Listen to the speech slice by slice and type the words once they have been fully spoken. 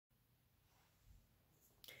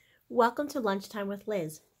Welcome to Lunchtime with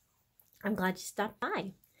Liz. I'm glad you stopped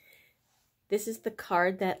by. This is the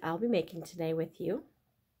card that I'll be making today with you.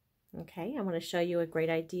 Okay, I want to show you a great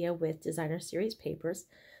idea with designer series papers.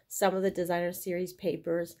 Some of the designer series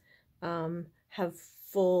papers have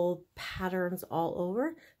full patterns all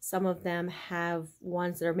over. Some of them have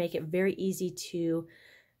ones that make it very easy to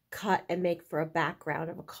cut and make for a background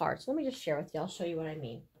of a card. So let me just share with you. I'll show you what I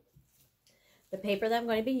mean. The paper that I'm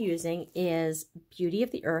going to be using is Beauty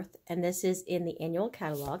of the Earth, and this is in the annual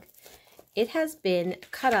catalog. It has been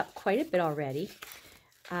cut up quite a bit already.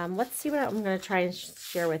 Let's see what I'm going to try and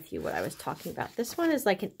share with you what I was talking about. This one is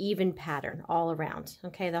like an even pattern all around.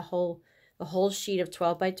 Okay, the whole sheet of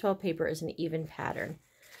 12 by 12 paper is an even pattern.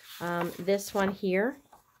 This one here,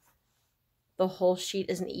 the whole sheet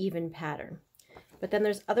is an even pattern. But then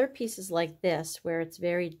there's other pieces like this where it's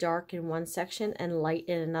very dark in one section and light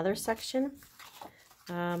in another section.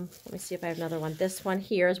 Let me see if I have another one. This one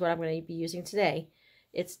here is what I'm going to be using today.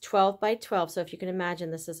 It's 12 by 12, so if you can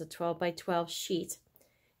imagine, this is a 12 by 12 sheet.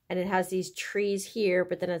 And it has these trees here,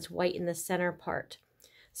 but then it's white in the center part.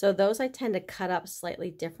 So those I tend to cut up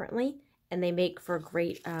slightly differently, and they make for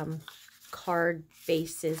great card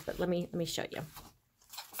bases. But let me show you.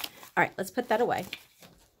 All right, let's put that away.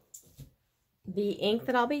 The ink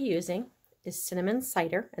that I'll be using is Cinnamon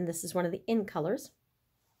Cider, and this is one of the in colors.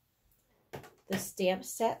 The stamp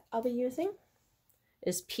set I'll be using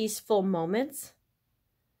is Peaceful Moments.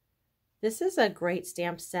 This is a great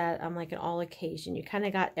stamp set on like an all occasion. You kind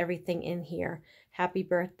of got everything in here. Happy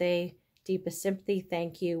birthday, deepest sympathy,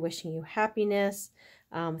 thank you, wishing you happiness,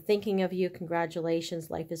 thinking of you, congratulations,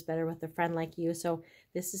 life is better with a friend like you. So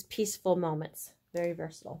this is Peaceful Moments, very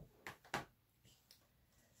versatile.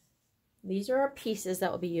 These are our pieces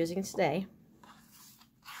that we'll be using today.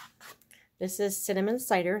 This is Cinnamon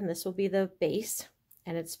Cider, and this will be the base,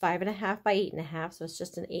 and it's 5.5 by 8.5, so it's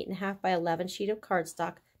just an 8.5 by 11 sheet of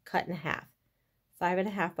cardstock cut in half.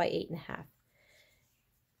 5.5 by 8.5.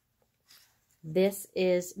 This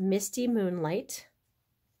is Misty Moonlight,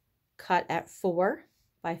 cut at 4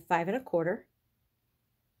 by 5.25.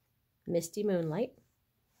 Misty Moonlight.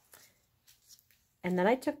 And then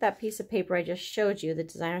I took that piece of paper I just showed you, the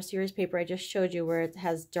designer series paper I just showed you, where it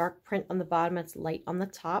has dark print on the bottom, it's light on the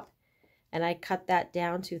top, and I cut that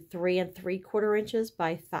down to 3 3/4 inches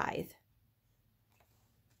by 5.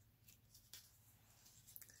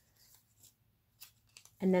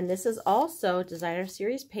 And then this is also designer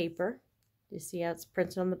series paper. You see how it's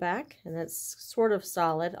printed on the back, and that's sort of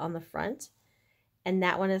solid on the front. And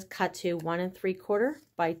that one is cut to 1 3/4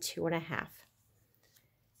 by 2.5.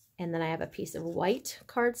 And then I have a piece of white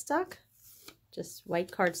cardstock, just white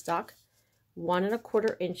cardstock, 1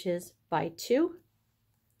 1/4 inches by 2.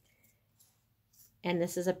 And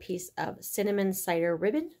this is a piece of Cinnamon Cider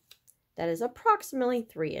ribbon that is approximately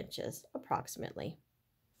 3 inches, approximately.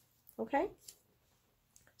 Okay,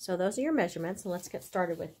 so those are your measurements, and let's get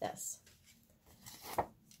started with this.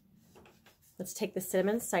 Let's take the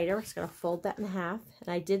Cinnamon Cider. I'm just going to fold that in half, and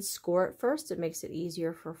I did score it first. It makes it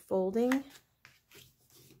easier for folding.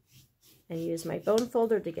 And use my bone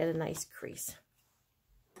folder to get a nice crease.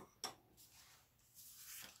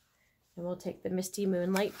 And we'll take the Misty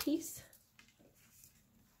Moonlight piece.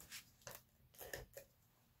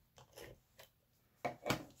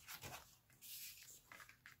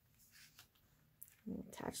 We'll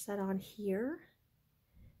attach that on here.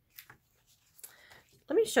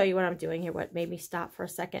 Let me show you what I'm doing here, what made me stop for a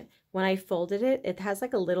second. When I folded it, it has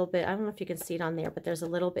like a little bit, I don't know if you can see it on there, but there's a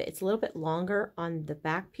little bit, it's a little bit longer on the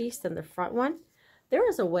back piece than the front one. There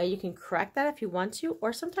is a way you can correct that if you want to,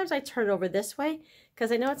 or sometimes I turn it over this way,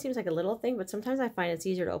 because I know it seems like a little thing, but sometimes I find it's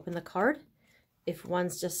easier to open the card if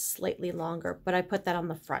one's just slightly longer. But I put that on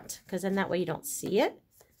the front, because then that way you don't see it.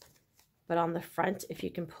 But on the front, if you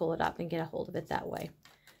can pull it up and get a hold of it that way.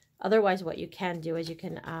 Otherwise, what you can do is you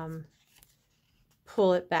can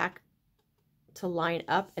pull it back to line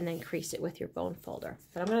up and then crease it with your bone folder.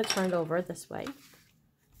 But I'm going to turn it over this way. And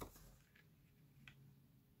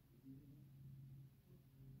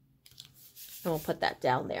we'll put that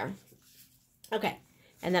down there. Okay,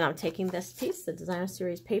 and then I'm taking this piece, the designer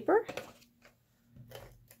series paper.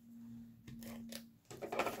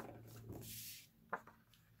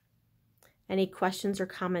 Any questions or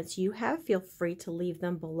comments you have, feel free to leave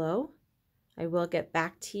them below. I will get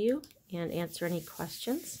back to you and answer any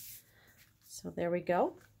questions. So there we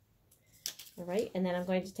go. All right, and then I'm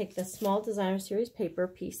going to take the small designer series paper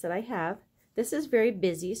piece that I have. This is very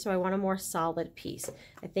busy, so I want a more solid piece.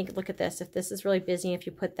 I think, look at this, if this is really busy, if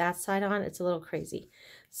you put that side on, it's a little crazy.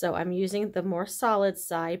 So I'm using the more solid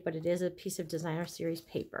side, but it is a piece of designer series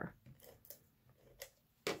paper.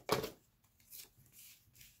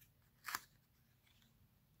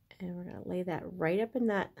 I'm going to lay that right up in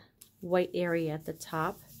that white area at the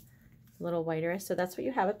top, little white area. So that's what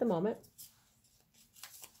you have at the moment.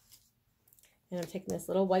 And I'm taking this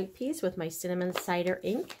little white piece with my cinnamon cider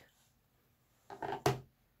ink.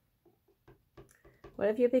 What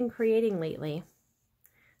have you been creating lately?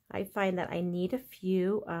 I find that I need a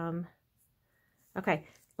few, okay,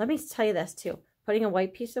 let me tell you this too. Putting a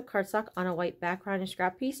white piece of cardstock on a white background and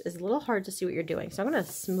scrap piece is a little hard to see what you're doing. So I'm going to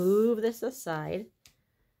smooth this aside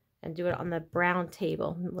and do it on the brown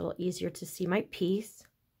table. A little easier to see my piece.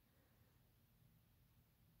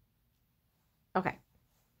 Okay.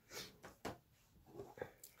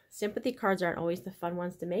 Sympathy cards aren't always the fun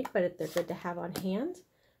ones to make, but they're good to have on hand.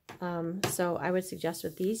 So I would suggest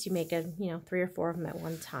with these, you make 3 or 4 of them at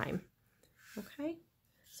one time. Okay.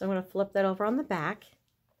 So I'm going to flip that over on the back.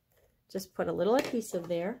 Just put a little adhesive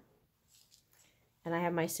there. And I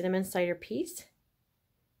have my cinnamon cider piece.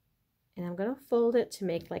 And I'm going to fold it to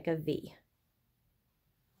make like a V.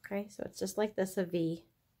 Okay, so it's just like this, a V.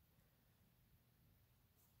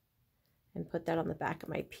 And put that on the back of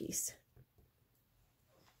my piece.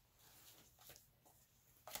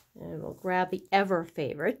 And we'll grab the ever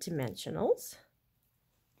favorite dimensionals.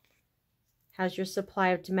 How's your supply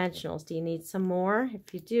of dimensionals? Do you need some more?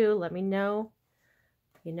 If you do, let me know.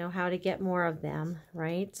 You know how to get more of them,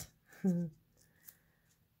 right?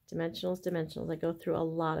 Dimensionals. I go through a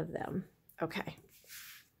lot of them. Okay.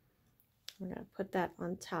 We're going to put that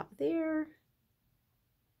on top there.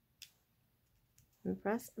 And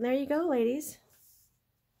press. And there you go, ladies.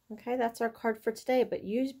 Okay, that's our card for today, but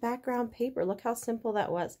use background paper. Look how simple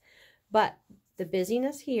that was. But the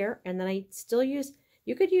busyness here, and then I still use,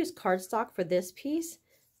 you could use cardstock for this piece,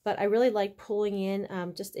 but I really like pulling in,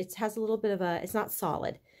 it has a little bit of a, it's not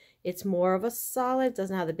solid. It's more of a solid, it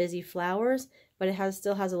doesn't have the busy flowers, but it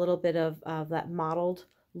still has a little bit of that mottled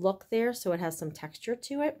look there, so it has some texture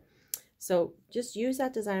to it. So just use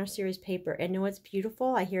that designer series paper. And know it's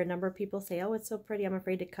beautiful. I hear a number of people say, oh, it's so pretty, I'm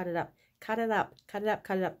afraid to cut it up. Cut it up, cut it up,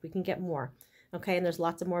 cut it up. We can get more. Okay, and there's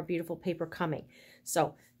lots of more beautiful paper coming.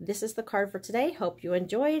 So this is the card for today. Hope you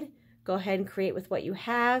enjoyed. Go ahead and create with what you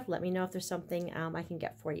have. Let me know if there's something I can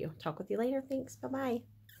get for you. Talk with you later. Thanks. Bye-bye.